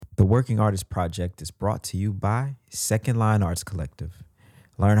Working Artist Project is brought to you by Second Line Arts Collective.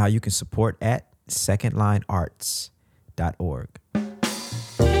 Learn how you can support at secondlinearts.org.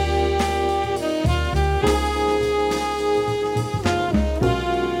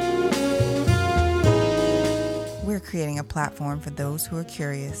 We're creating a platform for those who are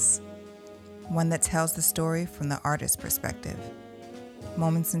curious, one that tells the story from the artist's perspective.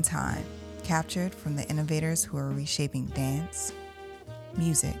 Moments in time, captured from the innovators who are reshaping dance,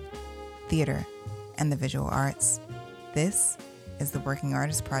 music, theater, and the visual arts. This is the Working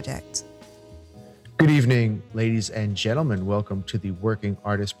Artist Project. Good evening, ladies and gentlemen. Welcome to the Working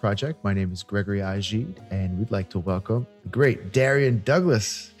Artist Project. My name is Gregory Ajid, and we'd like to welcome the great Darian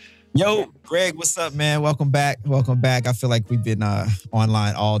Douglas. Yo, Greg, what's up, man? Welcome back. I feel like we've been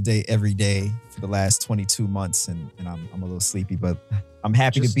online all day, every day for the last 22 months, and I'm a little sleepy, but I'm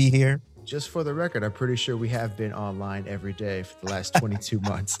happy to be here. Just for the record, I'm pretty sure we have been online every day for the last 22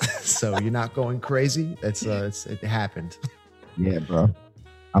 months. So you're not going crazy. It happened. Yeah, bro.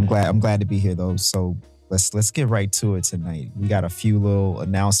 I'm glad to be here though. So let's get right to it tonight. We got a few little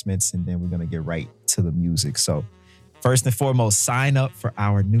announcements and then we're gonna get right to the music. So first and foremost, sign up for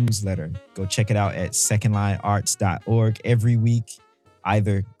our newsletter. Go check it out at secondlinearts.org. Every week,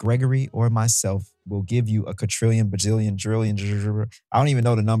 either Gregory or myself will give you a quadrillion, bajillion, trillion. I don't even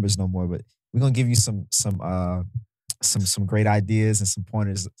know the numbers no more, but we're gonna give you some great ideas and some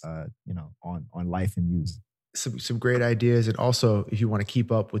pointers, on life and music. Some great ideas, and also if you want to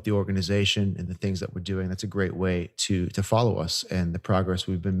keep up with the organization and the things that we're doing, that's a great way to follow us and the progress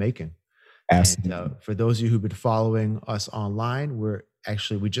we've been making. Absolutely. And for those of you who've been following us online, we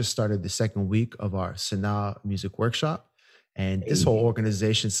just started the second week of our Sanaa music workshop. And this whole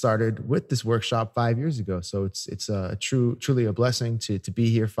organization started with this workshop 5 years ago. So it's truly a blessing to be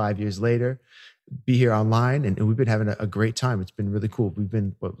here 5 years later, be here online. And we've been having a great time. It's been really cool. We've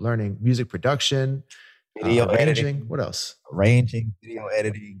been learning music production, video editing. What else? Arranging, video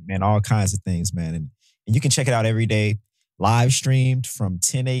editing, man, all kinds of things, man. And you can check it out every day, live streamed from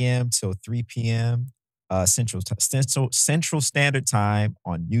 10 a.m. till 3 p.m. Central Standard Time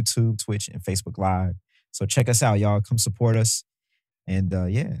on YouTube, Twitch, and Facebook Live. So check us out, y'all. Come support us. And there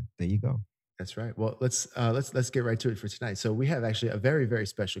you go. That's right. Well, let's get right to it for tonight. So we have actually a very, very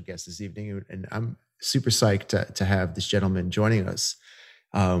special guest this evening, and I'm super psyched to have this gentleman joining us.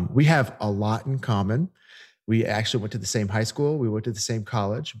 We have a lot in common. We actually went to the same high school. We went to the same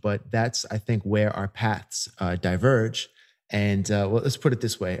college, but that's, I think, where our paths diverge. And let's put it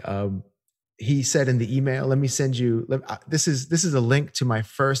this way. He said in the email, let me send you, this is a link to my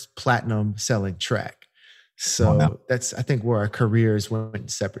first platinum selling track. So that's, I think, where our careers went in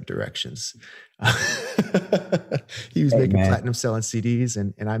separate directions. He was making platinum selling CDs,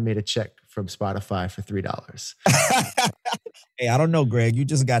 and I made a check from Spotify for $3. Hey, I don't know, Greg. You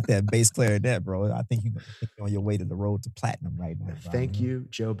just got that bass clarinet, bro. I think you're on your way to the road to platinum right now. Bro. Thank you,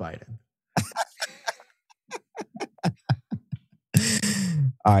 Joe Biden.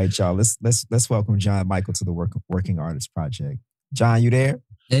 All right, y'all. Let's welcome John Michael to the Working Artist Project. John, you there?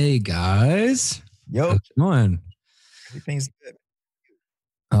 Hey guys. Yo. How's it going? Everything's good.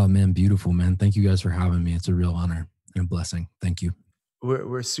 Oh man, beautiful, man. Thank you guys for having me. It's a real honor and a blessing. Thank you.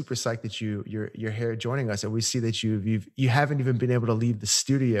 We're super psyched that you're here joining us, and we see that you haven't even been able to leave the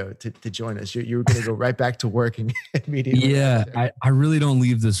studio to join us. You're going to go right back to working immediately. Yeah, I really don't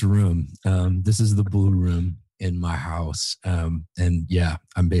leave this room. This is the blue room in my house, and yeah,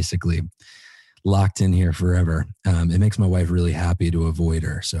 I'm basically locked in here forever. It makes my wife really happy to avoid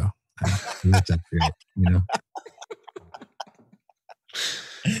her, so that's great,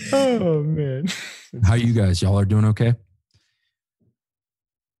 Oh man, how you guys? Y'all are doing okay?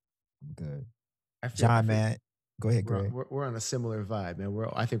 Good. John, man, go ahead, Greg. We're on a similar vibe, man.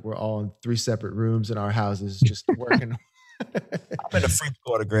 I think we're all in 3 separate rooms in our houses, just working. I'm in the French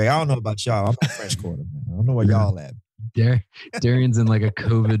Quarter, Greg. I don't know about y'all. I'm in the French Quarter, man. I don't know where y'all at. Darian's in like a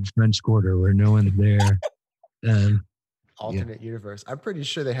COVID French Quarter where no one's there. Alternate universe. I'm pretty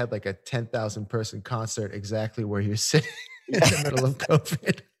sure they had like a 10,000 person concert exactly where you're sitting in the middle of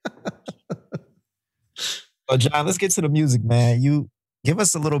COVID. Well, John, let's get to the music, man. You give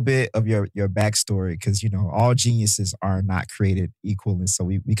us a little bit of your backstory, because all geniuses are not created equal, and so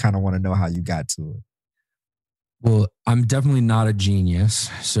we kind of want to know how you got to it. Well, I'm definitely not a genius,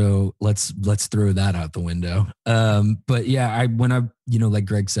 so let's throw that out the window. But yeah, like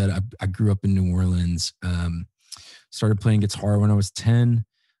Greg said, I grew up in New Orleans. Started playing guitar when I was 10.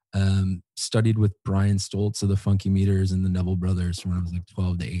 Studied with Brian Stoltz of the Funky Meters and the Neville Brothers when I was like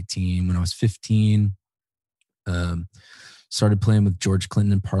 12 to 18. When I was 15, started playing with George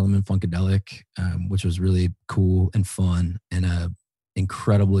Clinton and Parliament Funkadelic, which was really cool and fun. And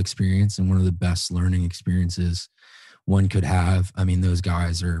incredible experience and one of the best learning experiences one could have. I mean, those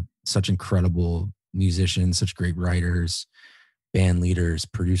guys are such incredible musicians, such great writers, band leaders,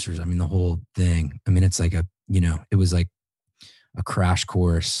 producers. I mean, the whole thing. I mean, it's like it was like a crash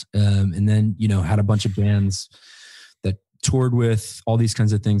course. And then, had a bunch of bands that toured with, all these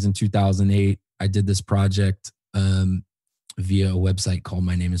kinds of things. In 2008, I did this project via a website called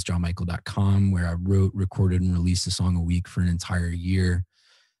mynameisjohnmichael.com, where I wrote, recorded, and released a song a week for an entire year.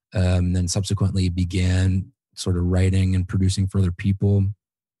 Then subsequently began sort of writing and producing for other people.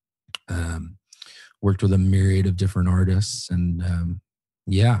 Worked with a myriad of different artists, and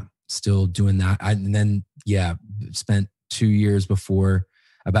still doing that. And then spent 2 years before,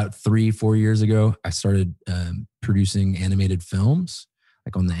 about 3-4 years ago, I started producing animated films,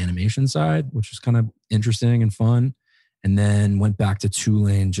 like on the animation side, which was kind of interesting and fun. And then went back to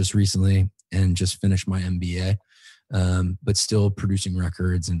Tulane just recently and just finished my MBA, but still producing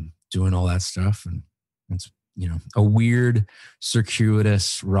records and doing all that stuff. And it's, a weird,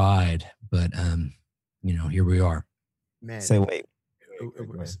 circuitous ride, but, here we are. Man, Say, wait.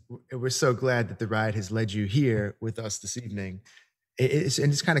 We're so glad that the ride has led you here with us this evening.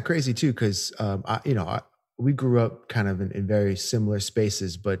 It's kind of crazy too, because we grew up kind of in very similar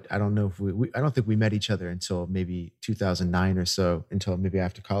spaces, but I don't know if I don't think we met each other until maybe 2009 or so, until maybe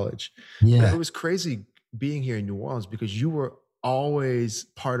after college. Yeah, but it was crazy being here in New Orleans because you were always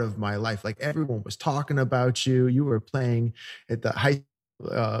part of my life. Like everyone was talking about you. You were playing at the high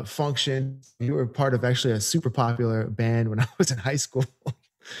function. You were part of actually a super popular band when I was in high school.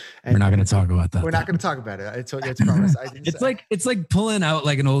 And we're not going to talk about that. We're not going to talk about it. I told you, it's promise. It's like pulling out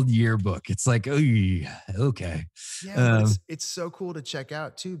like an old yearbook. It's like, oh, okay. Yeah, it's so cool to check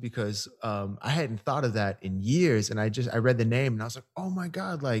out too, because I hadn't thought of that in years, and I read the name and I was like, oh my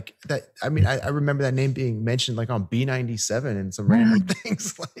god, like that. I mean, I remember that name being mentioned like on B97 and some random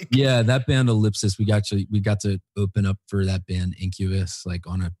things. Like, yeah, that band Ellipsis, we got to open up for that band Incubus, like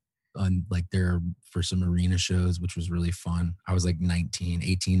on like there for some arena shows, which was really fun. I was like 18,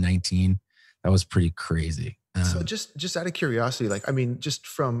 19. That was pretty crazy. So just out of curiosity, like, I mean, just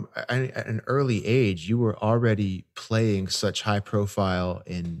from an early age, you were already playing such high profile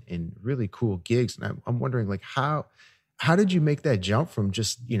in really cool gigs. And I'm wondering, like, how did you make that jump from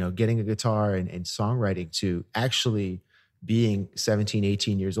just, getting a guitar and songwriting to actually being 17,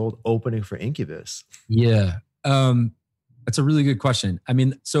 18 years old, opening for Incubus? Yeah. That's a really good question. I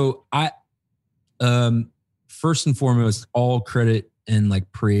mean, so I, first and foremost, all credit and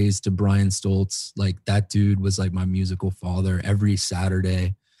like praise to Brian Stoltz. Like that dude was like my musical father. Every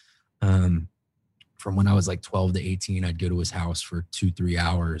Saturday, from when I was like 12 to 18, I'd go to his house for 2-3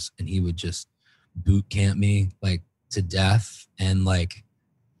 hours and he would just boot camp me like to death. And like,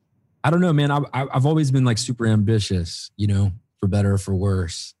 I don't know, man, I've always been like super ambitious, for better or for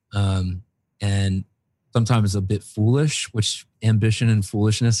worse. And sometimes a bit foolish, which ambition and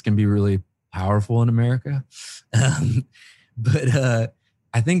foolishness can be really powerful in America. But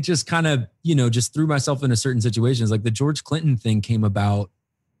I think just kind of, just threw myself into certain situations. Like the George Clinton thing came about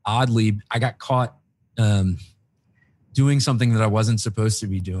oddly. I got caught doing something that I wasn't supposed to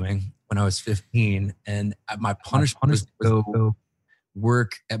be doing when I was 15. And my punishment was to go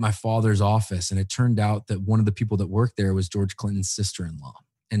work at my father's office. And it turned out that one of the people that worked there was George Clinton's sister-in-law.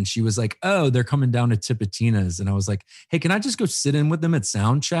 And she was like, oh, they're coming down to Tipitina's. And I was like, hey, can I just go sit in with them at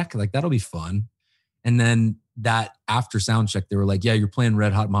sound check? Like, that'll be fun. And then that after sound check, they were like, yeah, you're playing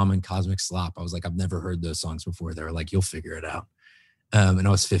Red Hot Mama and Cosmic Slop. I was like, I've never heard those songs before. They were like, you'll figure it out. And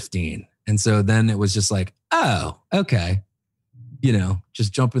I was 15. And so then it was just like, oh, okay.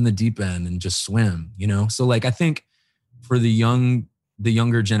 Just jump in the deep end and just swim, So like, I think for the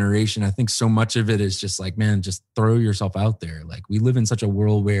younger generation, I think so much of it is just like, man, just throw yourself out there. Like we live in such a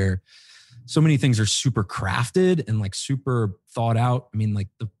world where so many things are super crafted and like super thought out. I mean, like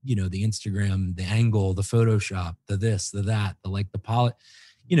the Instagram, the angle, the Photoshop, the this, the that, the like the pilot,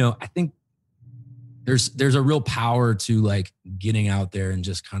 I think there's a real power to like getting out there and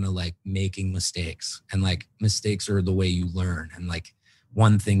just kind of like making mistakes, and like mistakes are the way you learn. And like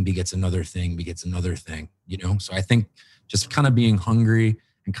one thing begets another thing, So I think just kind of being hungry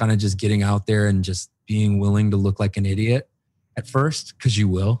and kind of just getting out there and just being willing to look like an idiot at first, because you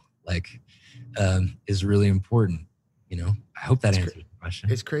will, like, is really important. I hope that answers the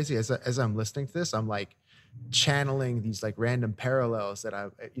question. It's crazy. As I'm listening to this, I'm like channeling these like random parallels that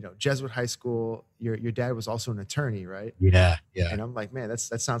Jesuit high school, your dad was also an attorney, right? Yeah. And I'm like, man, that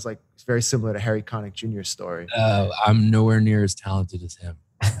sounds like it's very similar to Harry Connick Jr.'s story. I'm nowhere near as talented as him.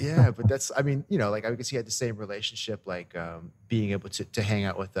 Yeah, but that's, I mean, like I guess he had the same relationship, like being able to hang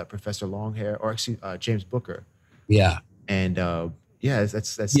out with Professor Longhair, or actually James Booker. Yeah. And Yeah,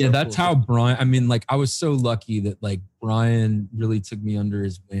 that's Yeah, so that's cool. how Brian, I mean, like I was so lucky that like Brian really took me under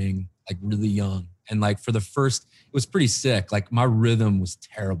his wing, like really young. And like for the first, it was pretty sick. Like my rhythm was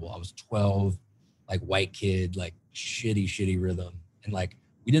terrible. I was 12, like white kid, like shitty rhythm. And like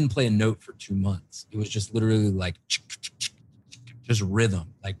we didn't play a note for 2 months. It was just literally like just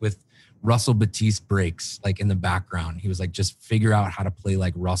rhythm, like with Russell Batiste breaks, like in the background. He was like, just figure out how to play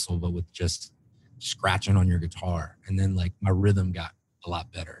like Russell, but with just scratching on your guitar. And then like my rhythm got a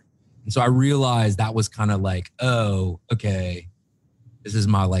lot better. And so I realized that was kind of like, oh, okay, this is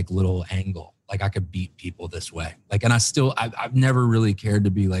my like little angle. Like I could beat people this way. Like, and I've never really cared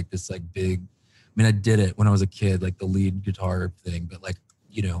to be like this like big, I mean, I did it when I was a kid, like the lead guitar thing, but like,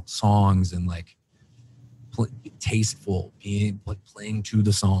 you know, songs and like tasteful, being like playing to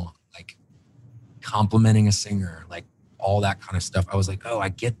the song, like complimenting a singer, like all that kind of stuff. I was like, oh, I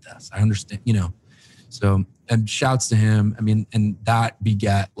get this. I understand, you know. So, and shouts to him. I mean, and that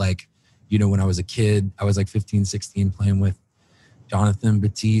begat like, you know, when I was a kid, I was like 15, 16 playing with Jonathan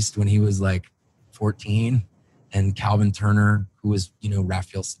Batiste when he was like 14, and Calvin Turner, who was, you know,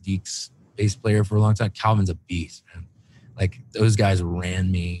 Raphael Sadiq's bass player for a long time. Calvin's a beast, man. Like those guys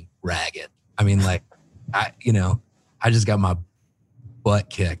ran me ragged. I mean, like, I just got my butt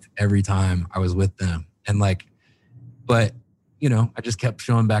kicked every time I was with them. And like, but, you know, I just kept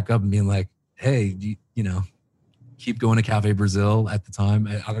showing back up and being like, hey, you know, keep going to Cafe Brazil at the time,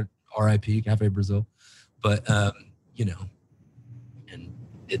 RIP Cafe Brazil. But, you know, and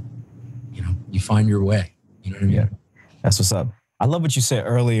it, you know, you find your way, you know what I mean? Yeah, that's what's up. I love what you said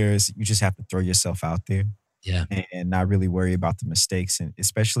earlier is you just have to throw yourself out there. Yeah. And not really worry about the mistakes. And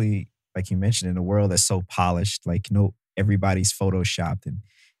especially like you mentioned, in a world that's so polished, like, you know, everybody's photoshopped and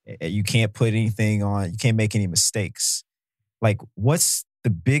you can't put anything on, you can't make any mistakes. Like, what's the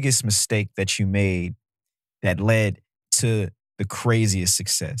biggest mistake that you made that led to the craziest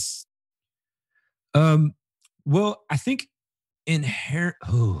success? Well, I think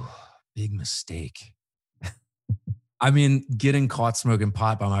big mistake. I mean, getting caught smoking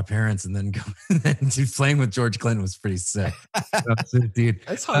pot by my parents and then playing with George Clinton was pretty sick. Dude,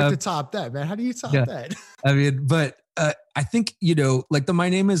 It's hard to top that, man. How do you top that? I mean, but I think, you know, like the My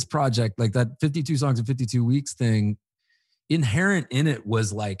Name Is project, like that 52 songs in 52 weeks thing, inherent in it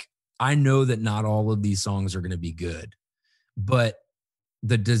was like, I know that not all of these songs are going to be good, but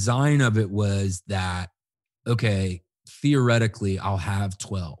the design of it was that, okay, theoretically, I'll have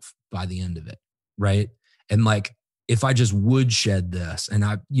 12 by the end of it, right? And like, if I just woodshed this, and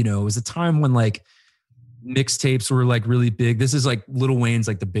I, you know, it was a time when like mixtapes were like really big. This is like Lil Wayne's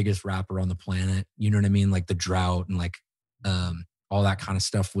like the biggest rapper on the planet. You know what I mean? Like the drought and like all that kind of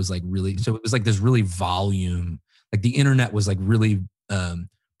stuff was like really, so it was like this really volume, like the internet was like really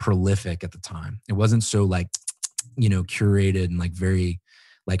prolific at the time. It wasn't so like, you know, curated and like very,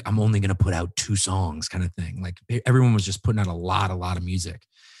 like I'm only going to put out 2 songs kind of thing. Like everyone was just putting out a lot of music.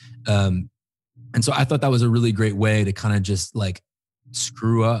 And so I thought that was a really great way to kind of just like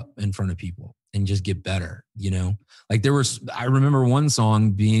screw up in front of people and just get better, you know? Like I remember one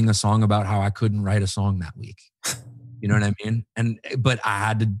song being a song about how I couldn't write a song that week. You know what I mean? But I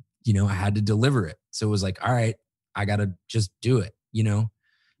had to, you know, I had to deliver it. So it was like, all right, I got to just do it, you know?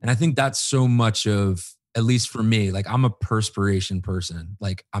 And I think that's so much of, at least for me, like I'm a perspiration person.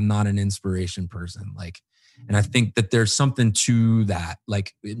 Like I'm not an inspiration person. Like, and I think that there's something to that,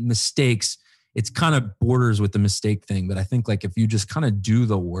 like mistakes, it's kind of borders with the mistake thing. But I think like if you just kind of do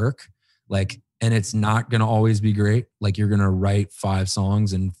the work, like, and it's not going to always be great. Like you're going to write 5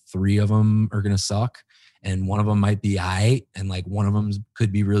 songs and 3 of them are going to suck. And one of them might be aight, and like one of them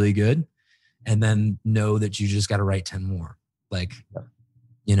could be really good. And then know that you just got to write 10 more. Like,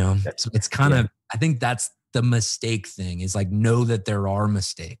 you know, so it's kind of, I think that's the mistake thing is like, know that there are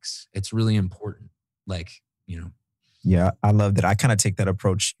mistakes. It's really important. Like, you know. Yeah, I love that. I kind of take that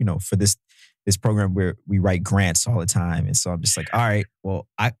approach, you know, for this program where we write grants all the time. And so I'm just like, all right, well,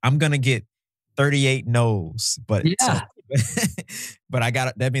 I'm going to get 38 no's, but but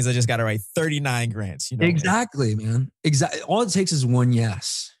that means I just got to write 39 grants, you know? Exactly, man. Exactly. All it takes is one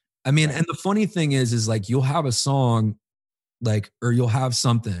yes. I mean, and the funny thing is like you'll have a song like, or you'll have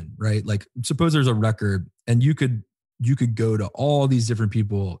something, right? Like suppose there's a record and you could go to all these different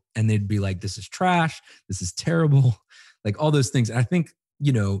people and they'd be like, this is trash. This is terrible. Like all those things. And I think,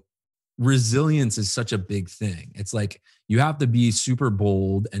 you know, resilience is such a big thing. It's like, you have to be super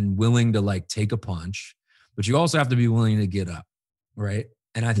bold and willing to like take a punch, but you also have to be willing to get up. Right.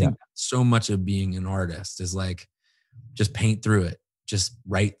 And I think so much of being an artist is like, just paint through it, just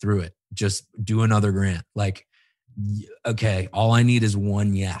write through it, just do another grant. Like, okay, all I need is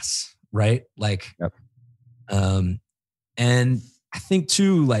one yes. Right. Like, and I think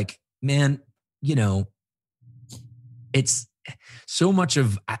too, like, man, you know, it's so much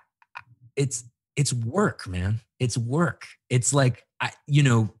of it's work, man. It's work. It's like, you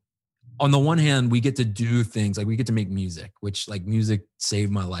know, on the one hand, we get to do things like we get to make music, which like music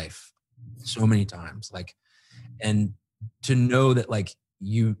saved my life so many times. Like, and to know that like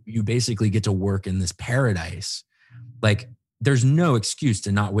you basically get to work in this paradise, like there's no excuse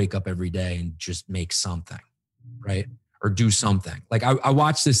to not wake up every day and just make something, right? Or do something. Like I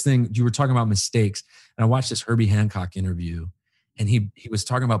watched this thing, you were talking about mistakes, and I watched this Herbie Hancock interview, and he was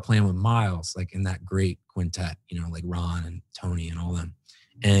talking about playing with Miles, like in that great quintet, you know, like Ron and Tony and all them.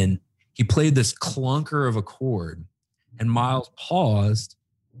 And he played this clunker of a chord, and Miles paused,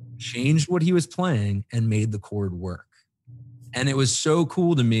 changed what he was playing, and made the chord work. And it was so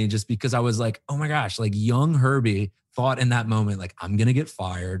cool to me just because I was like, oh my gosh, like young Herbie thought in that moment, like, I'm going to get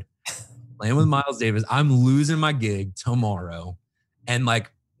fired playing with Miles Davis. I'm losing my gig tomorrow. And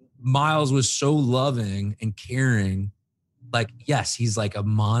like Miles was so loving and caring. Like, yes, he's like a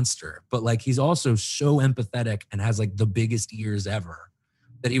monster, but like, he's also so empathetic and has like the biggest ears ever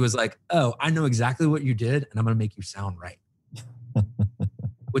that he was like, oh, I know exactly what you did, and I'm going to make you sound right.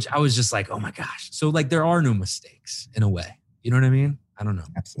 Which I was just like, oh my gosh. So like, there are no mistakes in a way. You know what I mean? I don't know.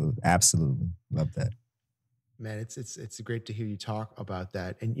 Absolutely. Absolutely. Love that. Man, it's great to hear you talk about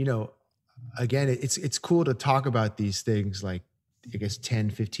that. And, you know, again, it's cool to talk about these things like, I guess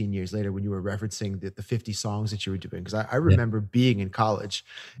 10, 15 years later when you were referencing the 50 songs that you were doing. Because I remember being in college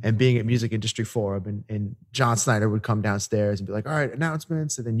and being at Music Industry Forum, and John Snyder would come downstairs and be like, all right,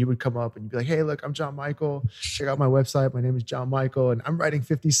 announcements. And then you would come up and you'd be like, hey, look, I'm John Michael. Check out my website. My name is John Michael, and I'm writing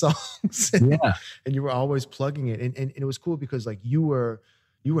 50 songs. And you were always plugging it. And it was cool because like you were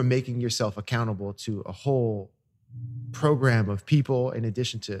making yourself accountable to a whole program of people in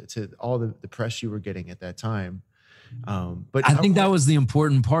addition to all the press you were getting at that time. But I think that was the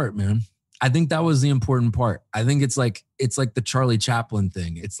important part, man. I think that was the important part. I think it's like the Charlie Chaplin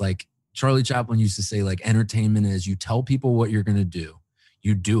thing. It's like Charlie Chaplin used to say, like, entertainment is you tell people what you're going to do,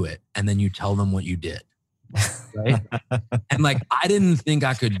 you do it, and then you tell them what you did. Right. And like, I didn't think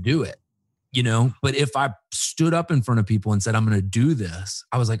I could do it, you know, but if I stood up in front of people and said, I'm going to do this,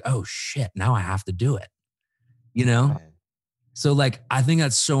 I was like, oh shit, now I have to do it, you know? Man. So like, I think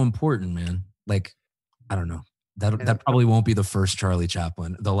that's so important, man. Like, I don't know. That probably won't be the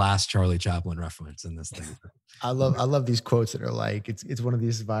last Charlie Chaplin reference in this thing. I love these quotes that are like, it's one of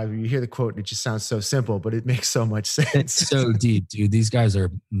these vibes where you hear the quote and it just sounds so simple, but it makes so much sense. It's so deep, dude. These guys are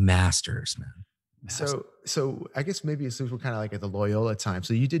masters, man. Masters. So I guess maybe since we're kind of like at the Loyola time.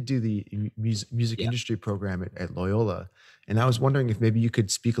 So you did do the music industry program at Loyola. And I was wondering if maybe you could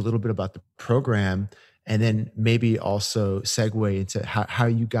speak a little bit about the program, and then maybe also segue into how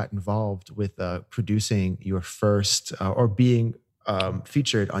you got involved with producing your first or being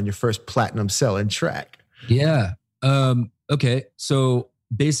featured on your first platinum selling track. Yeah. Okay. So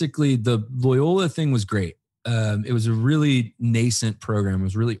basically the Loyola thing was great. It was a really nascent program. It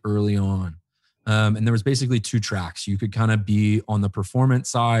was really early on. And there was basically 2 tracks. You could kind of be on the performance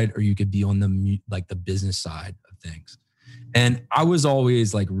side, or you could be on the business side of things. And I was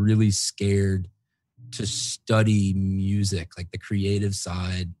always like really scared to study music, like the creative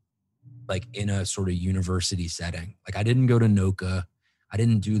side, like in a sort of university setting. Like I didn't go to NOCA. I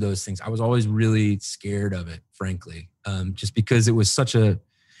didn't do those things. I was always really scared of it, frankly, just because it was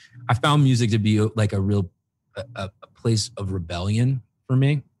I found music to be like a real a place of rebellion for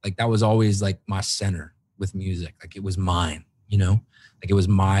me. Like that was always like my center with music. Like it was mine, you know, like it was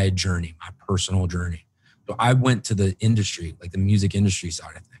my journey, my personal journey. So I went to the industry, like the music industry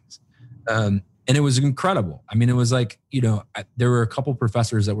side of things. And it was incredible. I mean, it was like, you know, there were a couple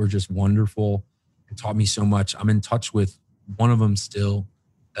professors that were just wonderful and taught me so much. I'm in touch with one of them still.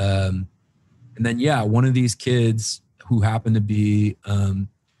 And then, one of these kids who happened to be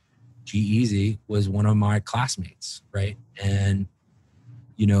G-Eazy was one of my classmates, right? And,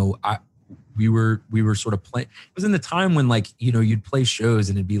 you know, we were sort of playing. It was in the time when, like, you know, you'd play shows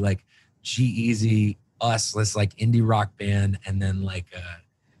and it'd be like G-Eazy, us, this like indie rock band, and then like a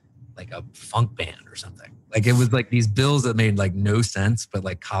funk band or something. Like it was like these bills that made like no sense, but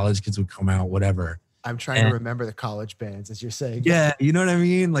like college kids would come out, whatever. I'm trying to remember the college bands as you're saying. Yeah, you know what I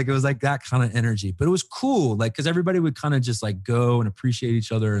mean? Like it was like that kind of energy, but it was cool. Like, cause everybody would kind of just like go and appreciate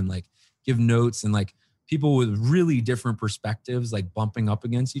each other and like give notes, and like people with really different perspectives, like bumping up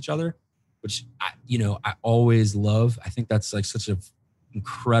against each other, which I always love. I think that's like such a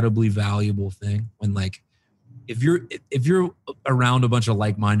incredibly valuable thing when like, if you're around a bunch of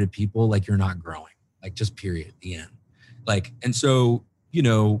like-minded people, like you're not growing, like just period, the end. Like, and so, you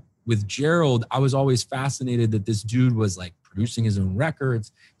know, with Gerald, I was always fascinated that this dude was like producing his own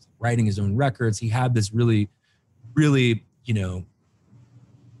records, writing his own records. He had this really, really,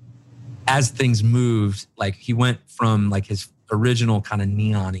 as things moved, like he went from like his original kind of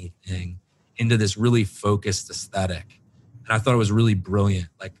neon-y thing into this really focused aesthetic. And I thought it was really brilliant.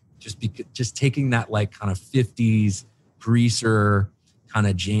 Like just taking that like kind of 50s greaser kind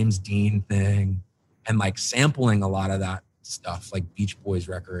of James Dean thing and like sampling a lot of that stuff, like Beach Boys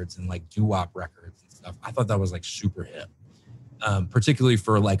records and like doo-wop records and stuff. I thought that was like super hip, particularly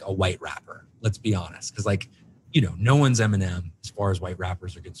for like a white rapper. Let's be honest. Cause like, no one's Eminem as far as white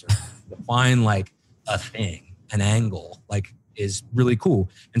rappers are concerned. To find like a thing, an angle, like is really cool.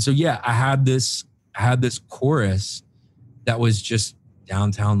 And so, yeah, I had this chorus that was just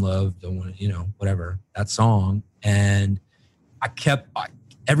Downtown Love, don't want to, whatever, that song. And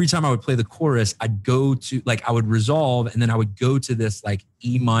every time I would play the chorus, I'd go to like, I would resolve and then I would go to this like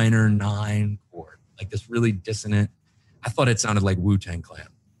E minor 9 chord, like this really dissonant. I thought it sounded like Wu-Tang Clan.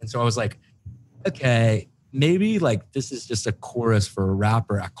 And so I was like, okay, maybe like this is just a chorus for a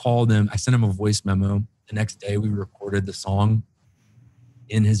rapper. I called him, I sent him a voice memo. The next day we recorded the song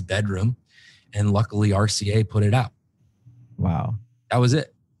in his bedroom and luckily RCA put it out. Wow. That was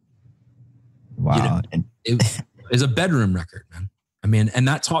it. Wow. It was a bedroom record, man. I mean, and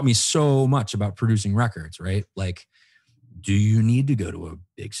that taught me so much about producing records, right? Like, do you need to go to a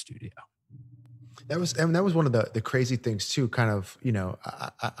big studio? That was one of the crazy things too. Kind of,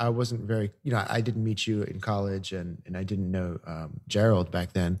 I wasn't very, I didn't meet you in college, and I didn't know Gerald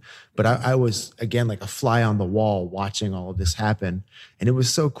back then. But I was again like a fly on the wall watching all of this happen, and it was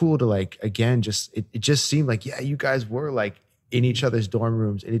so cool to like again it just seemed like you guys were like in each other's dorm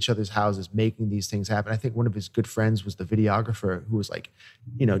rooms, in each other's houses, making these things happen. I think one of his good friends was the videographer who was like,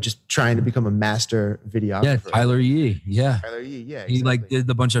 just trying to become a master videographer. Yeah, Tyler Yee. Yeah. Tyler Yee, yeah. Exactly. He like did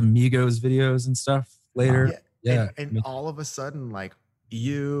a bunch of Migos videos and stuff later. Yeah. And all of a sudden, like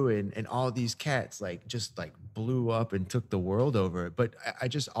you and all these cats like just like blew up and took the world over. But I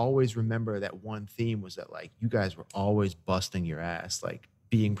just always remember that one theme was that like you guys were always busting your ass, like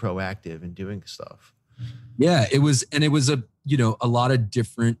being proactive and doing stuff. Yeah, it was a lot of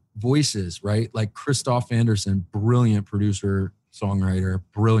different voices, right? Like Christoph Anderson, brilliant producer, songwriter,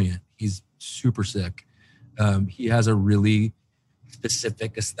 brilliant. He's super sick. He has a really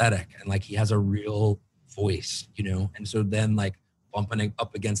specific aesthetic and like he has a real voice, And so then like bumping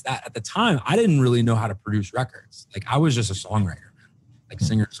up against that at the time, I didn't really know how to produce records. Like I was just a songwriter, man, like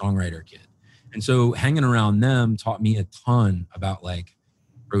singer-songwriter kid. And so hanging around them taught me a ton about like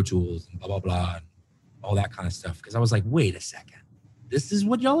Rouchell and blah, blah, blah. All that kind of stuff. Cause I was like, wait a second, this is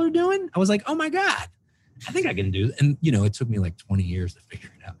what y'all are doing? I was like, oh my God, I think I can do it. And it took me like 20 years to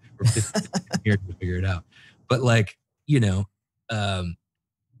figure it out or 15 years to figure it out. But like,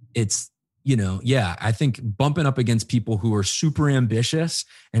 it's, I think bumping up against people who are super ambitious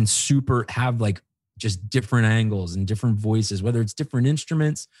and super have like just different angles and different voices, whether it's different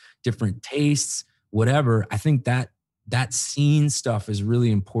instruments, different tastes, whatever. I think that scene stuff is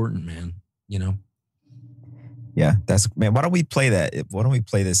really important, man. Yeah, man. Why don't we play that? Why don't we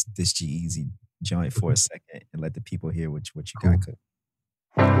play this G-Eazy joint for a second and let the people hear what you got cooked?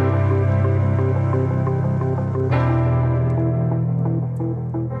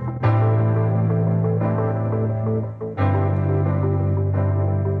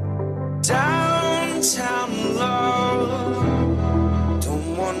 Downtown love,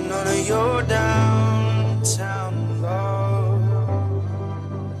 don't want none of your downtown love.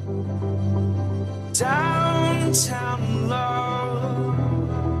 Downtown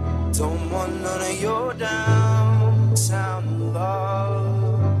love, don't want none of your downtown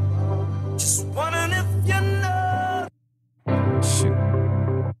love. Just wondering if you know. Shoot.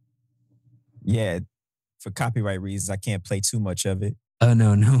 Yeah, for copyright reasons, I can't play too much of it. Oh,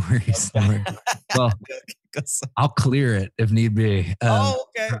 no worries. Well, I'll clear it if need be. Okay. I'll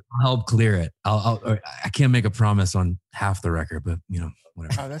help clear it. I can't make a promise on half the record, but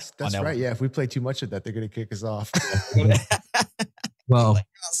whatever. Oh, that's right. Yeah, if we play too much of that, they're gonna kick us off. Well, like,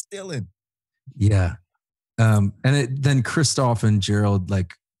 I'm stealing. Yeah. Then Christoph and Gerald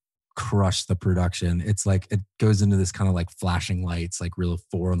like crushed the production. It's like it goes into this kind of like flashing lights, like real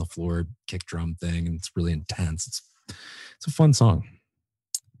 4 on the floor kick drum thing, and it's really intense. It's a fun song.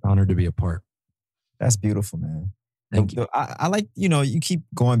 Honored to be a part. That's beautiful, man. Thank you. I like, you keep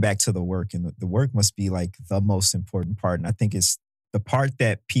going back to the work, and the work must be like the most important part. And I think it's the part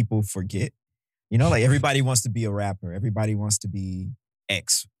that people forget. Like everybody wants to be a rapper. Everybody wants to be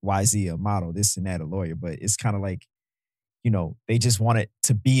X, Y, Z, a model, this and that, a lawyer. But it's kind of like, they just want it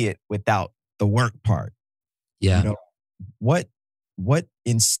to be it without the work part. Yeah. What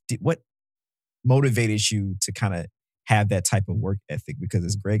motivated you to kind of have that type of work ethic, because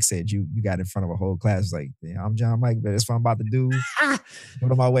as Greg said, you got in front of a whole class like, yeah, I'm John Mike, but that's what I'm about to do. Go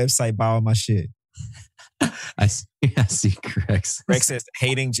to my website, buy all my shit. I see Greg's. Greg says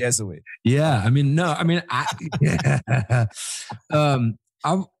hating Jesuit. Yeah, I mean, no, I mean,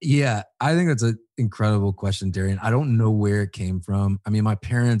 yeah. I think that's an incredible question, Darian. I don't know where it came from. I mean,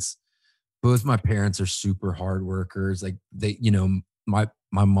 both my parents are super hard workers. Like they, my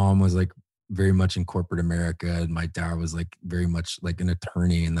mom was like very much in corporate America, and my dad was like very much like an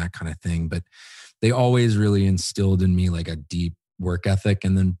attorney and that kind of thing. But they always really instilled in me like a deep work ethic.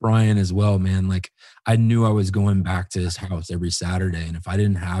 And then Brian as well, man, like I knew I was going back to his house every Saturday. And if I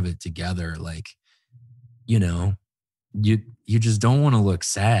didn't have it together, like, you just don't want to look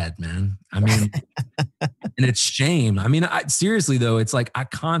sad, man. I mean, and it's shame. I mean, seriously though, it's like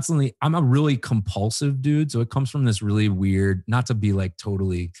I'm a really compulsive dude. So it comes from this really weird, not to be like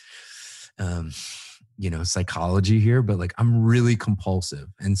totally, psychology here, but like I'm really compulsive.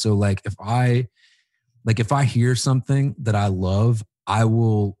 And so like if I hear something that I love, I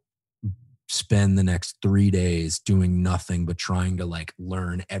will spend the next 3 days doing nothing but trying to like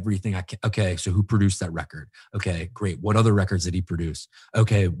learn everything I can. Okay, so who produced that record? Okay, great. What other records did he produce?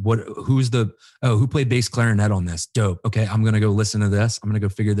 Okay, who played bass clarinet on this? Dope. Okay, I'm going to go listen to this. I'm going to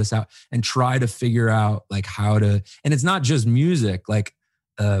go figure this out and try to figure out like how to, and it's not just music. Like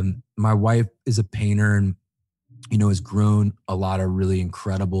my wife is a painter and, has grown a lot of really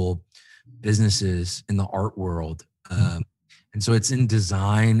incredible businesses in the art world. And so it's in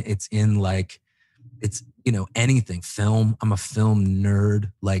design, it's in like, it's, anything, film. I'm a film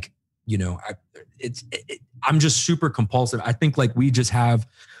nerd. Like, I'm just super compulsive. I think like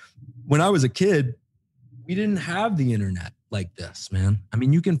when I was a kid, we didn't have the internet like this, man. I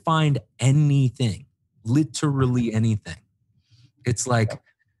mean, you can find anything, literally anything. It's like,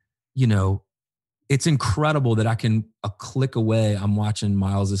 it's incredible that a click away, I'm watching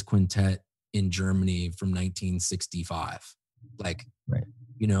Miles's quintet in Germany from 1965. Like, right.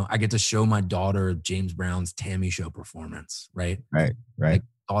 I get to show my daughter James Brown's Tammy Show performance, right? Right. Like,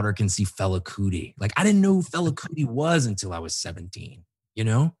 daughter can see Fela Kuti. Like, I didn't know who Fela Kuti was until I was 17,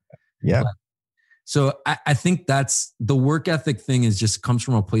 Yeah. But, so I think that's the work ethic thing comes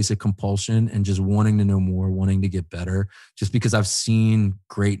from a place of compulsion and just wanting to know more, wanting to get better, just because I've seen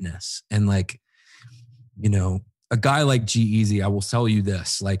greatness. And like, a guy like G-Eazy, I will tell you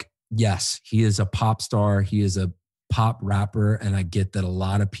this, like, yes, he is a pop star. He is a pop rapper. And I get that a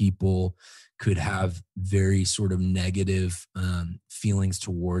lot of people could have very sort of negative feelings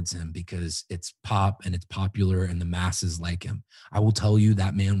towards him because it's pop and it's popular and the masses like him. I will tell you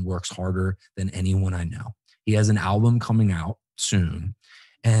that man works harder than anyone I know. He has an album coming out soon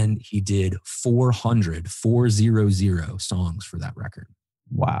and he did 400 songs for that record.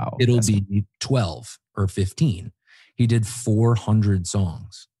 Wow. It'll be 12 or 15. He did 400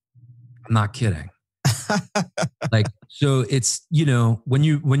 songs. I'm not kidding. Like, so it's, when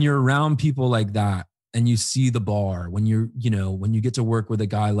you're around people like that and you see the bar, when you get to work with a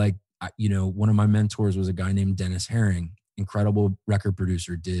guy like, one of my mentors was a guy named Dennis Herring, incredible record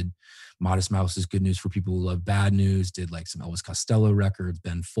producer, did Modest Mouse's Good News for People Who Love Bad News, did like some Elvis Costello records,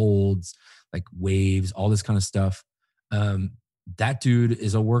 Ben Folds, like Waves, all this kind of stuff. That dude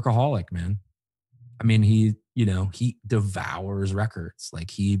is a workaholic, man. I mean, he devours records.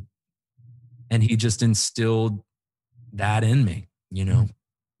 Like he just instilled that in me,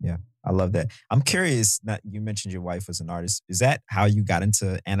 Yeah, I love that. I'm curious, you mentioned your wife was an artist. Is that how you got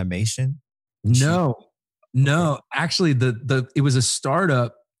into animation? No, actually it was a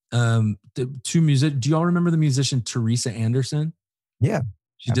startup. Do y'all remember the musician Teresa Anderson? Yeah.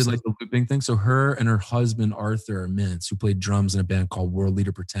 She Absolutely. Did like the looping thing. So her and her husband, Arthur Mintz, who played drums in a band called World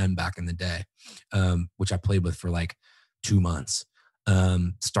Leader Pretend back in the day, which I played with for like 2 months,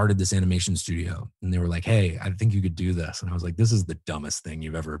 started this animation studio. And they were like, hey, I think you could do this. And I was like, this is the dumbest thing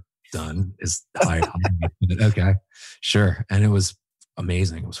you've ever done is hire me. Okay, sure. And it was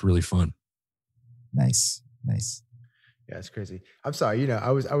amazing. It was really fun. Nice. Yeah, it's crazy. I'm sorry.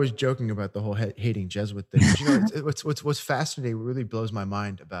 I was joking about the whole hating Jesuit thing. What's fascinating, what really blows my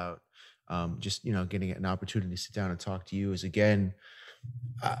mind about just getting an opportunity to sit down and talk to you is, again,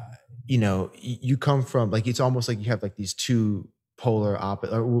 you come from, like, it's almost like you have like these two polar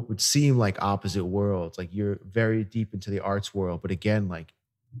opposite, or what would seem like opposite worlds. Like, you're very deep into the arts world, but again, like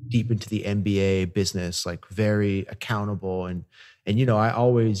deep into the MBA business, like very accountable. And I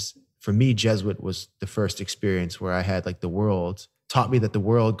always, for me, Jesuit was the first experience where I had like the world taught me that the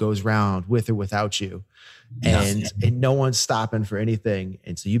world goes round with or without you, and no one's stopping for anything.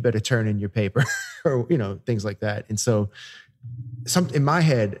 And so you better turn in your paper or, things like that. And so in my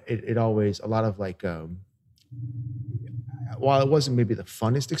head, it always, a lot of like while it wasn't maybe the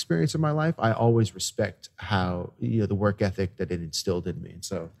funnest experience of my life, I always respect how, the work ethic that it instilled in me. And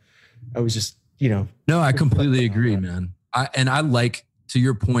so I was just, No, I completely agree, man. I like, to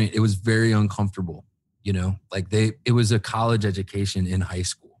your point, it was very uncomfortable, like it was a college education in high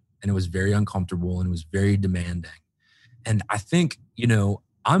school, and it was very uncomfortable and it was very demanding. And I think,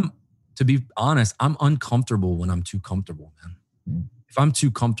 to be honest, I'm uncomfortable when I'm too comfortable, man. If I'm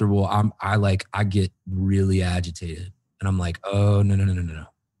too comfortable, I get really agitated, and I'm like, oh, no.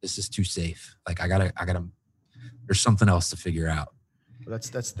 This is too safe. Like I gotta, there's something else to figure out. Well,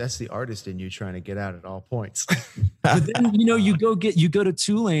 that's the artist in you trying to get out at all points. But then, you go to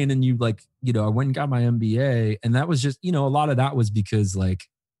Tulane, and I went and got my MBA, and that was just, a lot of that was because like,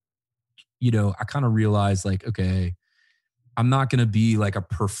 I kind of realized like, okay, I'm not going to be like a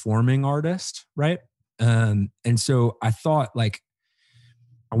performing artist. Right. And so I thought like,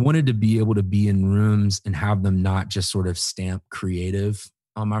 I wanted to be able to be in rooms and have them not just sort of stamp creative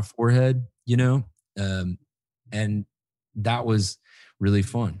on my forehead, and that was really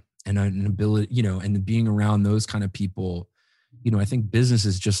fun. And an ability, and being around those kind of people, I think business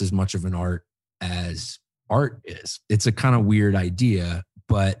is just as much of an art as art is. It's a kind of weird idea,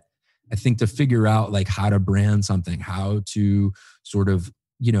 but I think to figure out like how to brand something, how to sort of,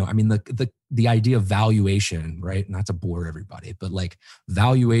 the idea of valuation, right? Not to bore everybody, but like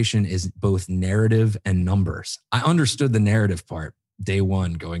valuation is both narrative and numbers. I understood the narrative part day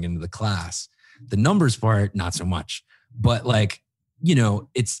one going into the class. The numbers part, not so much. But like,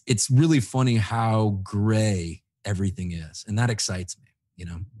 it's really funny how gray everything is. And that excites me,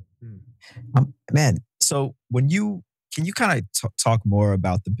 Man, so can you kind of talk more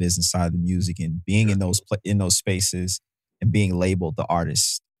about the business side of the music and being in those spaces and being labeled the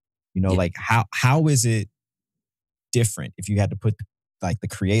artist? Like how is it different if you had to put like the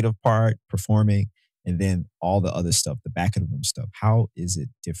creative part, performing, and then all the other stuff, the back of the room stuff? How is it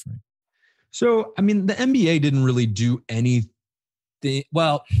different? So, the NBA didn't really do anything.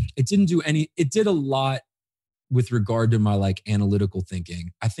 Well, it did a lot with regard to my like analytical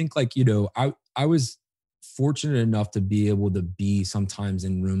thinking. I think like, I was fortunate enough to be able to be sometimes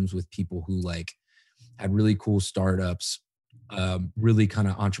in rooms with people who like had really cool startups, really kind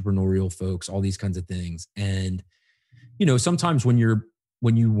of entrepreneurial folks, all these kinds of things. And, sometimes when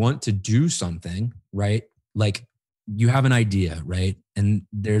you want to do something, right? Like you have an idea, right? And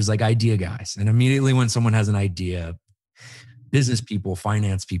there's like idea guys. And immediately when someone has an idea, business people,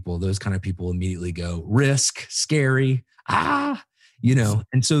 finance people, those kind of people immediately go risk, scary, and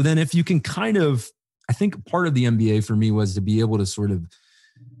so then if you can kind of, I think part of the MBA for me was to be able to sort of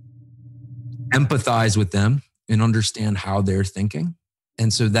empathize with them and understand how they're thinking.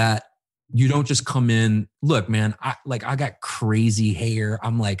 And so that you don't just come in, look, man, I got crazy hair.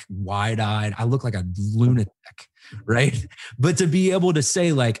 I'm like wide-eyed. I look like a lunatic, right? But to be able to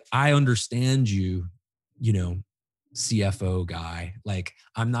say like, I understand you, CFO guy, like,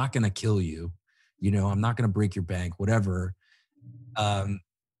 I'm not going to kill you, I'm not going to break your bank, whatever,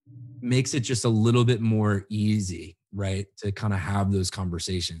 makes it just a little bit more easy, right? To kind of have those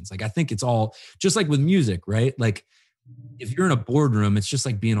conversations. Like, I think it's all just like with music, right? Like if you're in a boardroom, it's just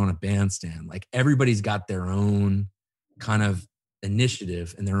like being on a bandstand. Like everybody's got their own kind of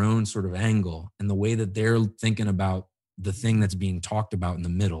initiative and their own sort of angle and the way that they're thinking about the thing that's being talked about in the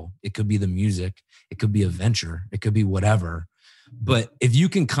middle. It could be the music, it could be a venture, it could be whatever. But if you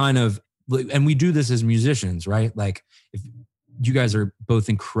can kind of, and we do this as musicians, right? Like if you guys are both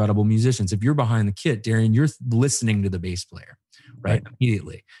incredible musicians, if you're behind the kit, Darian, you're listening to the bass player, right?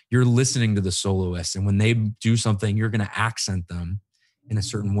 Immediately. You're listening to the soloist. And when they do something, you're going to accent them in a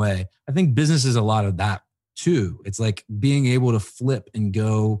certain way. I think business is a lot of that too. It's like being able to flip and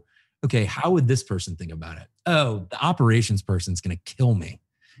go, okay, how would this person think about it? Oh, the operations person's going to kill me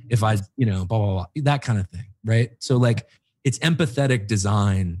if I, blah, blah, blah, that kind of thing, right? So like it's empathetic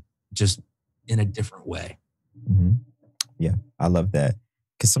design just in a different way. Mm-hmm. Yeah, I love that.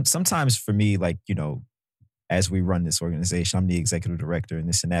 Because sometimes for me, like, as we run this organization, I'm the executive director and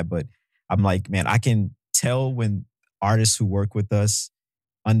this and that, but I'm like, man, I can tell when artists who work with us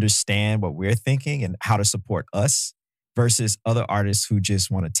understand what we're thinking and how to support us versus other artists who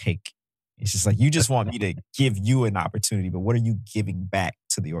just want to take. It's just like, you just want me to give you an opportunity, but what are you giving back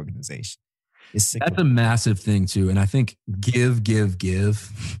to the organization? That's a massive thing too. And I think give,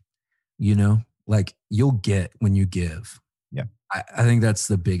 like you'll get when you give. Yeah. I think that's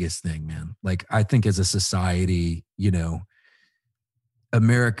the biggest thing, man. Like I think as a society,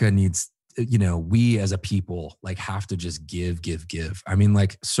 America needs, we as a people like have to just give. I mean,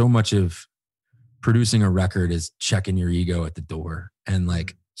 like so much of producing a record is checking your ego at the door. And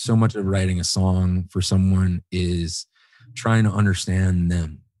like so much of writing a song for someone is trying to understand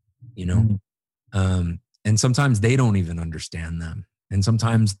them, you know? And sometimes they don't even understand them. And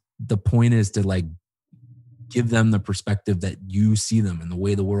sometimes the point is to like give them the perspective that you see them and the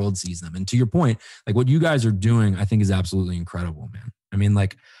way the world sees them. And to your point, like what you guys are doing, I think is absolutely incredible, man. I mean,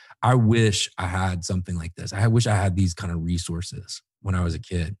 like, I wish I had something like this. I wish I had these kind of resources when I was a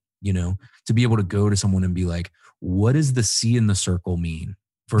kid, you know, to be able to go to someone and be like, what does the C in the circle mean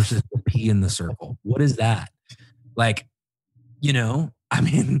versus the P in the circle? What is that? Like, you know, I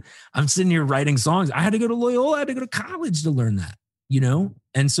mean, I'm sitting here writing songs. I had to go to Loyola. I had to go to college to learn that, you know?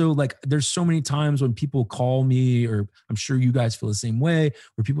 And so like, there's so many times when people call me, or I'm sure you guys feel the same way,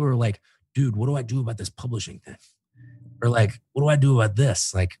 where people are like, dude, what do I do about this publishing thing? Or like, what do I do about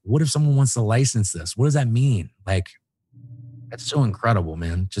this? Like, what if someone wants to license this? What does that mean? Like, that's so incredible,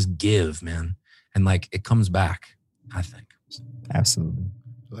 man. Just give, man. And like, it comes back, I think. Absolutely.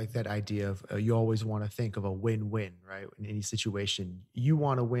 Like that idea of you always want to think of a win-win, right? In any situation, you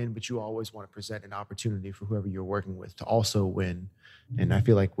want to win, but you always want to present an opportunity for whoever you're working with to also win. And I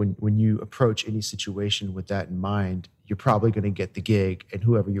feel like when you approach any situation with that in mind, you're probably going to get the gig, and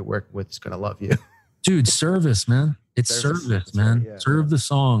whoever you're working with is going to love you. Dude, service, man. It's service, man. Right, yeah. Serve the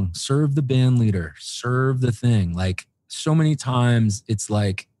song, serve the band leader, serve the thing. Like, so many times it's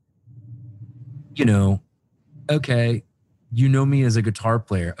like, you know, okay, you know me as a guitar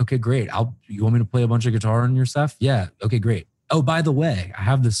player. Okay, great. You want me to play a bunch of guitar on your stuff? Yeah. Okay, great. Oh, by the way, I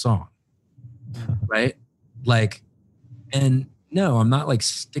have this song. Right? Like, and no, I'm not like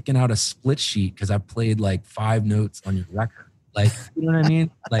sticking out a split sheet because I played like 5 notes on your record. Like, you know what I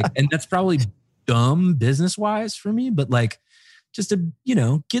mean? Like, and that's probably dumb business wise for me, but like, just to, you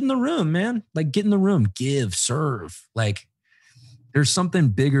know, get in the room, man. Like, get in the room, give, serve. Like, there's something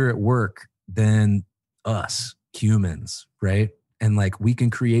bigger at work than us humans, right? And like, we can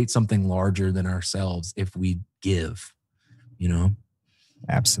create something larger than ourselves if we give, you know?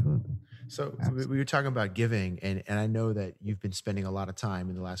 Absolutely. So we were talking about giving, and I know that you've been spending a lot of time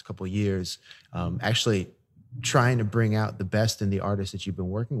in the last couple of years actually trying to bring out the best in the artists that you've been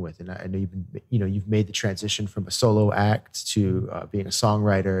working with. And I know you've made the transition from a solo act to being a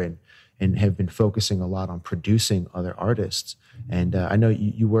songwriter, and have been focusing a lot on producing other artists. And I know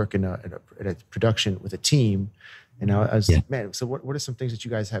you work in a production with a team. And I was like, man, so what are some things that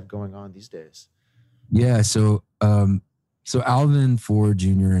you guys have going on these days? Yeah. So Alvin Ford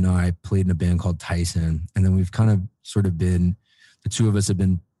Jr. and I played in a band called Tyson. And then we've kind of sort of been, the two of us have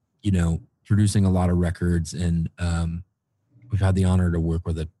been, you know, producing a lot of records. And we've had the honor to work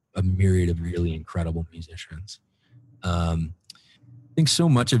with a myriad of really incredible musicians. I think so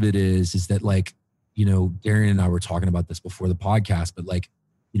much of it is that, like, you know, Darian and I were talking about this before the podcast, but like,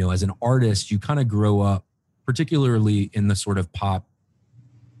 you know, as an artist, you kind of grow up, particularly in the sort of pop,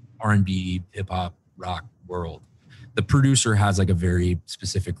 R&B, hip hop, rock world. The producer has like a very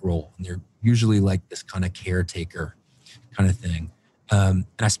specific role, and they're usually like this kind of caretaker kind of thing. And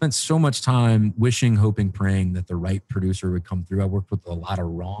I spent so much time wishing, hoping, praying that the right producer would come through. I worked with a lot of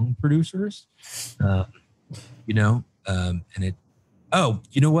wrong producers, you know, and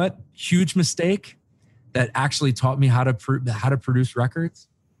you know what? Huge mistake that actually taught me how to produce records.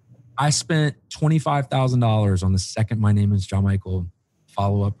 I spent $25,000 on the second My Name Is John Michael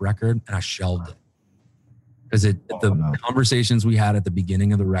follow-up record, and I shelved it. Because the conversations we had at the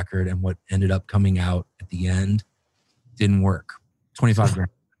beginning of the record and what ended up coming out at the end didn't work. 25 grand.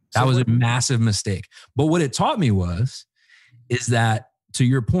 That was a massive mistake. But what it taught me is that, to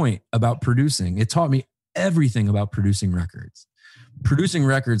your point about producing, it taught me everything about producing records. Producing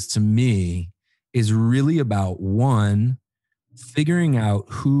records to me is really about, one, figuring out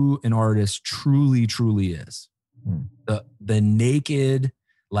who an artist truly, truly is. The naked,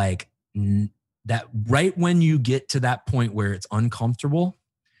 like, that right when you get to that point where it's uncomfortable,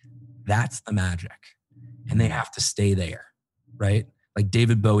 that's the magic. And they have to stay there, right? Like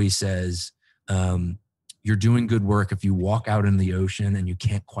David Bowie says, you're doing good work if you walk out in the ocean and you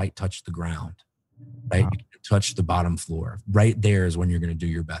can't quite touch the ground, right? Wow. You can touch the bottom floor. Right there is when you're going to do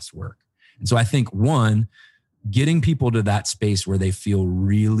your best work. And so I think, one, getting people to that space where they feel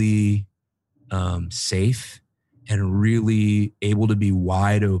really safe and really able to be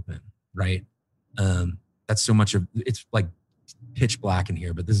wide open, right? That's so much of, it's like pitch black in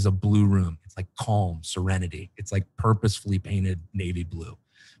here, but this is a blue room. It's like calm, serenity. It's like purposefully painted navy blue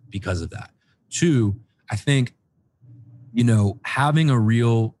because of that. Two, I think, you know, having a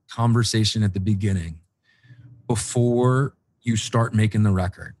real conversation at the beginning before you start making the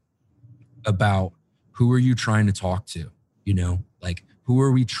record about who are you trying to talk to, you know, like who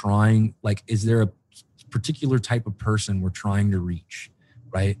are we trying, like, is there a particular type of person we're trying to reach,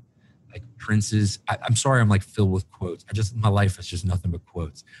 right? like Prince's, I'm sorry, I'm like filled with quotes. My life is just nothing but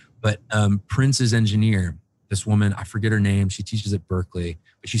quotes. But Prince's engineer, this woman, I forget her name. She teaches at Berkeley,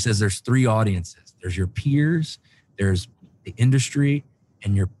 but she says there's 3 audiences. There's your peers, there's the industry,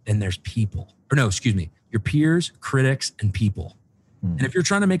 and there's people. Or no, excuse me, your peers, critics, and people. And if you're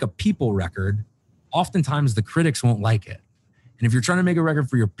trying to make a people record, oftentimes the critics won't like it. And if you're trying to make a record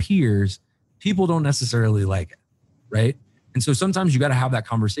for your peers, people don't necessarily like it, right? And so sometimes you got to have that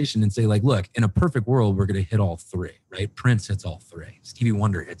conversation and say, like, look, in a perfect world, we're going to hit all 3, right? Prince hits all 3. Stevie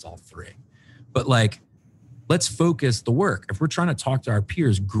Wonder hits all 3. But like, let's focus the work. If we're trying to talk to our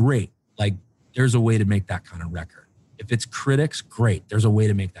peers, great. Like, there's a way to make that kind of record. If it's critics, great. There's a way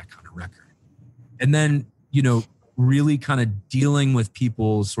to make that kind of record. And then, you know, really kind of dealing with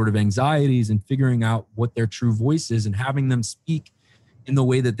people's sort of anxieties and figuring out what their true voice is and having them speak in the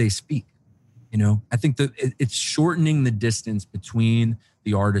way that they speak. You know, I think that it's shortening the distance between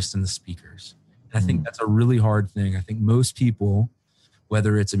the artist and the speakers. And I think that's a really hard thing. I think most people,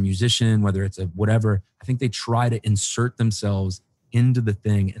 whether it's a musician, whether it's a whatever, I think they try to insert themselves into the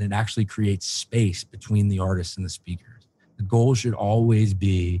thing, and it actually creates space between the artist and the speakers. The goal should always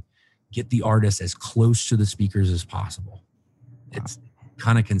be get the artist as close to the speakers as possible. It's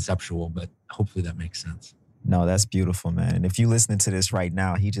kind of conceptual, but hopefully that makes sense. No, that's beautiful, man. And if you listening to this right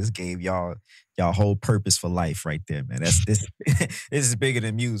now, he just gave y'all whole purpose for life right there, man. That's this this is bigger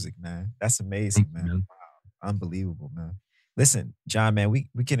than music, man. That's amazing, man. Wow. Unbelievable, man. Listen, John, man, we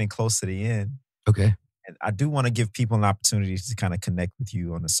getting close to the end. Okay. And I do want to give people an opportunity to kind of connect with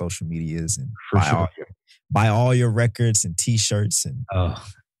you on the social medias and buy all your records and t-shirts and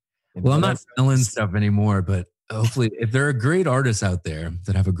well, I'm not selling stuff anymore, but hopefully if there are great artists out there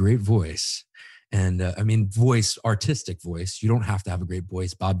that have a great voice, and I mean, artistic voice, you don't have to have a great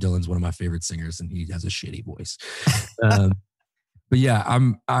voice. Bob Dylan's one of my favorite singers and he has a shitty voice. But yeah,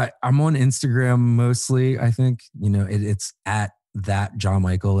 I'm on Instagram mostly. I think, you know, it's at that John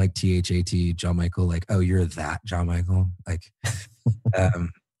Michael, like THAT John Michael, like, oh, you're that John Michael. Like,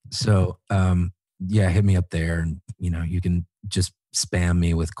 yeah, hit me up there and, you know, you can just spam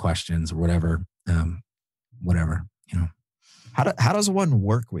me with questions or whatever, you know. How does one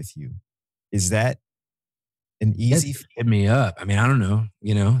work with you? Is that an easy? Hit me up. I mean, I don't know,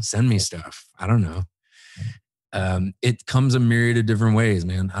 you know, send me stuff. I don't know. It comes a myriad of different ways,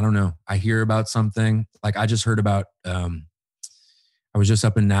 man. I don't know. I hear about something, like I just heard about, I was just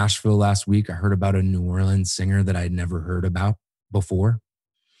up in Nashville last week. I heard about a New Orleans singer that I'd never heard about before.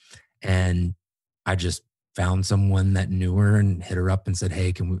 And I just found someone that knew her and hit her up and said,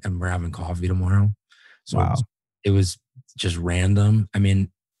 hey, and we're having coffee tomorrow. So wow. It was just random. I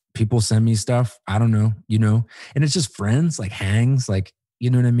mean, people send me stuff. I don't know, you know, and it's just friends, like hangs, like, you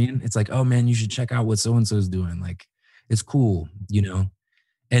know what I mean? It's like, oh man, you should check out what so-and-so's doing. Like, it's cool, you know?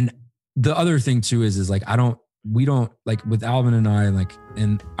 And the other thing too is like, we don't like with Alvin and I, like,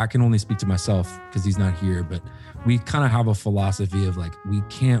 and I can only speak to myself because he's not here, but we kind of have a philosophy of like, we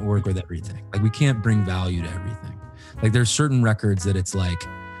can't work with everything. Like we can't bring value to everything. Like there's certain records that it's like,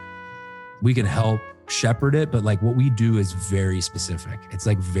 we can help shepherd it, but like what we do is very specific. It's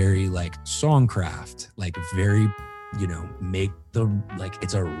like very like songcraft, like very, you know, make the, like,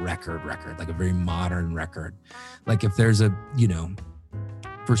 it's a record, like a very modern record. Like if there's a, you know,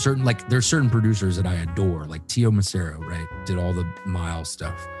 for certain, like there's certain producers that I adore, like Tio Macero, right? Did all the Miles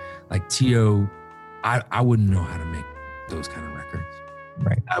stuff. Like Tio, I wouldn't know how to make those kind of records.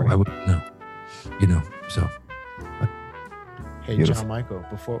 Right. I wouldn't know, you know, so. Hey, beautiful. John Michael,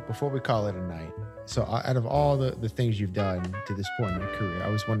 before we call it a night, so out of all the things you've done to this point in your career, I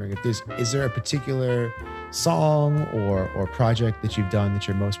was wondering if is there a particular song or project that you've done that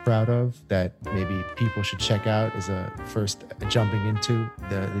you're most proud of that maybe people should check out as a first jumping into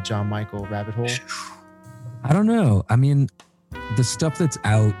the John Michael rabbit hole? I don't know. I mean, the stuff that's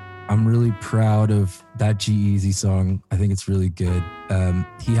out, I'm really proud of that G-Eazy song. I think it's really good.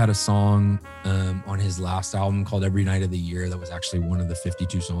 He had a song on his last album called Every Night of the Year that was actually one of the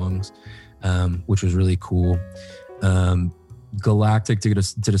 52 songs, which was really cool. Galactic did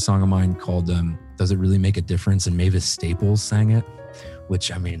a song of mine called Does It Really Make a Difference? And Mavis Staples sang it,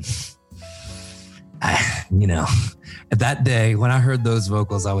 which, I mean, you know, at that day when I heard those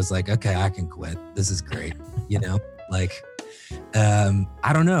vocals, I was like, okay, I can quit. This is great. You know, like,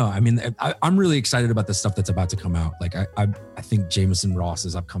 I don't know. I mean, I'm really excited about the stuff that's about to come out. Like, I think Jameson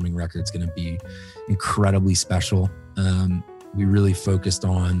Ross's upcoming record is going to be incredibly special. We really focused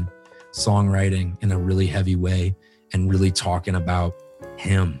on songwriting in a really heavy way and really talking about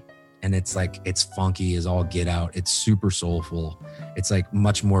him. And it's like, it's funky as all get out. It's super soulful. It's like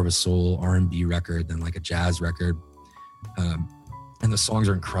much more of a soul R&B record than like a jazz record. and the songs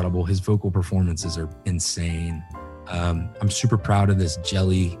are incredible. His vocal performances are insane. I'm super proud of this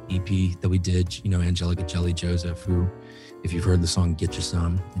Jelly EP that we did. You know, Angelica Jelly Joseph, who, if you've heard the song Get You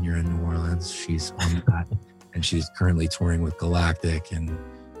Some and you're in New Orleans, she's on that. And she's currently touring with Galactic. And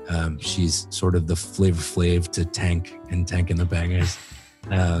she's sort of the Flavor Flav to Tank and Tank and the Bangers.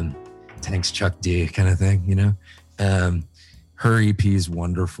 Tank's Chuck D kind of thing, you know? Her EP is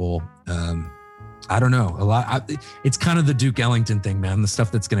wonderful. I don't know, a lot. It's kind of the Duke Ellington thing, man. The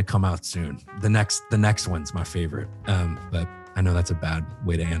stuff that's going to come out soon. The next one's my favorite. But I know that's a bad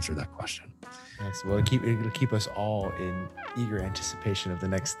way to answer that question. Yes, well, it'll keep us all in eager anticipation of the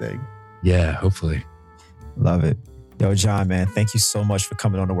next thing. Yeah, hopefully. Love it. Yo, John, man, thank you so much for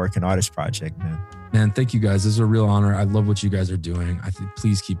coming on the Working Artist Project, man. Man, thank you guys. This is a real honor. I love what you guys are doing.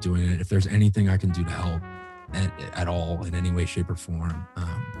 Please keep doing it. If there's anything I can do to help at all in any way, shape, or form,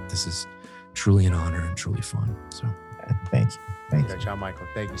 this is truly an honor and truly fun. So thank you. John Michael,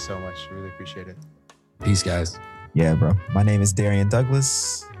 thank you so much. Really appreciate it. Peace, guys. Yeah, bro. My name is Darian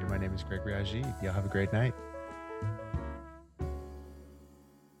Douglas. My name is Gregory Ajib. Y'all have a great night.